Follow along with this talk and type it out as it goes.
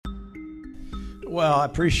Well, I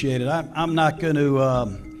appreciate it. I'm not going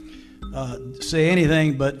to say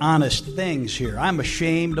anything but honest things here. I'm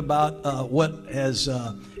ashamed about what has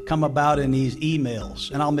come about in these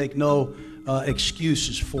emails, and I'll make no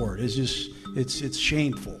excuses for it. It's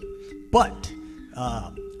shameful. But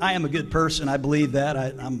I am a good person. I believe that.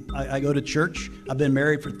 I go to church. I've been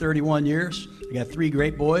married for 31 years. I got 3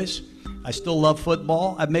 great boys. I still love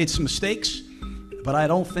football. I've made some mistakes, but I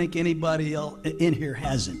don't think anybody else in here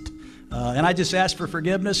hasn't. And I just ask for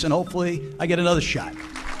forgiveness, and hopefully I get another shot.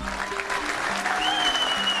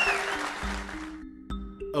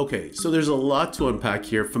 Okay, so there's a lot to unpack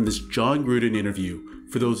here from this Jon Gruden interview.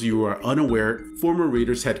 For those of you who are unaware, former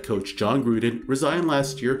Raiders head coach Jon Gruden resigned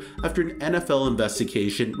last year after an NFL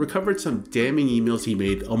investigation recovered some damning emails he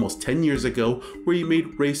made almost 10 years ago where he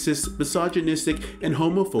made racist, misogynistic, and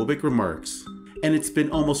homophobic remarks. And it's been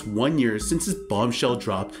almost 1 year since his bombshell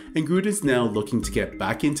dropped, and Gruden's now looking to get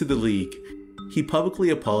back into the league. He publicly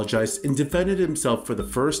apologized and defended himself for the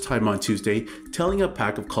first time on Tuesday, telling a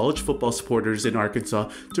pack of college football supporters in Arkansas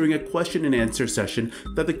during a question and answer session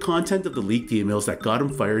that the content of the leaked emails that got him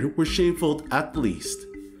fired were shameful at the least.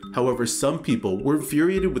 However, some people were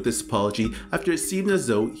infuriated with this apology after it seemed as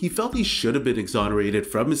though he felt he should have been exonerated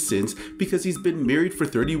from his sins because he's been married for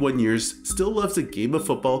 31 years, still loves the game of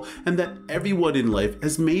football, and that everyone in life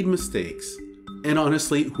has made mistakes. And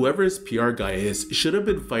honestly, whoever his PR guy is should have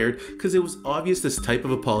been fired because it was obvious this type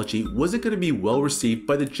of apology wasn't going to be well received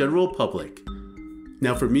by the general public.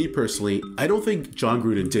 Now for me personally, I don't think Jon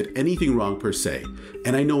Gruden did anything wrong per se,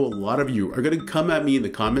 and I know a lot of you are going to come at me in the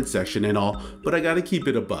comment section and all, but I gotta keep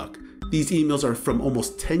it a buck. These emails are from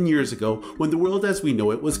almost 10 years ago when the world as we know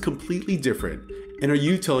it was completely different. And are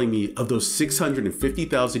you telling me of those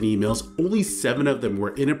 650,000 emails, only 7 of them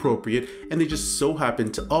were inappropriate and they just so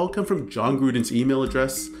happened to all come from Jon Gruden's email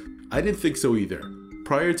address? I didn't think so either.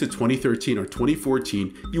 Prior to 2013 or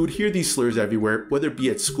 2014, you would hear these slurs everywhere, whether it be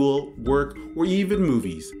at school, work, or even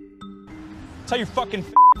movies. Tell your fucking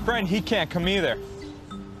friend he can't come either.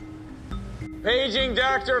 Paging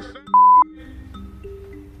Dr.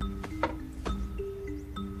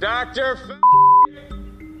 Dr.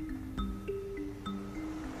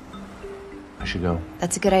 I should go.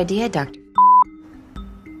 That's a good idea, Doctor.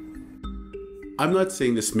 I'm not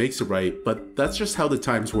saying this makes it right, but that's just how the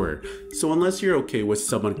times were. So unless you're okay with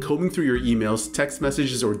someone combing through your emails, text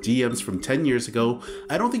messages, or DMs from 10 years ago,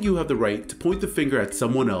 I don't think you have the right to point the finger at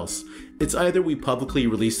someone else. It's either we publicly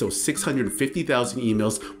release those 650,000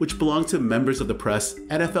 emails which belong to members of the press,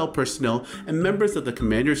 NFL personnel, and members of the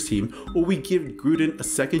Commanders team, or we give Gruden a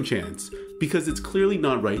second chance. Because it's clearly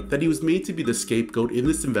not right that he was made to be the scapegoat in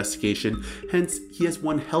this investigation, hence he has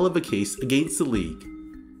one hell of a case against the league.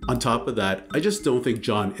 On top of that, I just don't think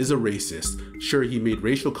Jon is a racist. Sure, he made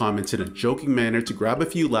racial comments in a joking manner to grab a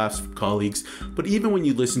few laughs from colleagues, but even when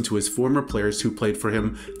you listen to his former players who played for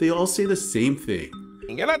him, they all say the same thing.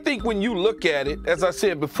 And I think when you look at it, as I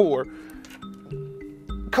said before,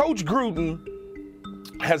 Coach Gruden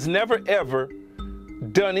has never ever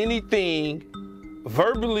done anything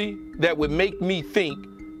verbally that would make me think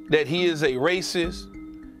that he is a racist,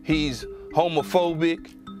 he's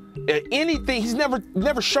homophobic, anything. He's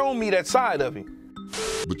never shown me that side of him.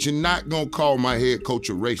 But you're not gonna call my head coach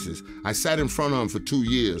a racist. I sat in front of him for 2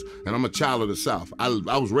 years, and I'm a child of the South. I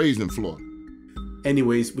was raised in Florida.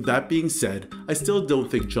 Anyways, with that being said, I still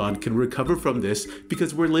don't think Jon can recover from this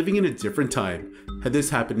because we're living in a different time. Had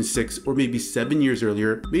this happened 6 or maybe 7 years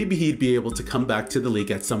earlier, maybe he'd be able to come back to the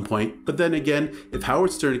league at some point. But then again, if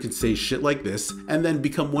Howard Stern could say shit like this and then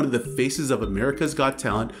become one of the faces of America's Got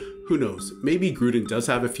Talent, who knows, maybe Gruden does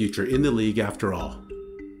have a future in the league after all.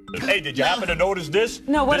 Hey, did you happen to notice this?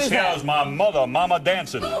 No, what is that? This here is my mother, Mama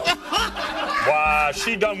Dancing. Why,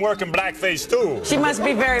 she done working blackface too. She must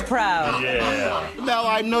be very proud. Yeah. Now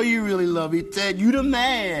I know you really love me, Ted. You the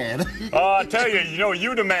man. I tell you, you know,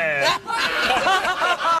 you the man.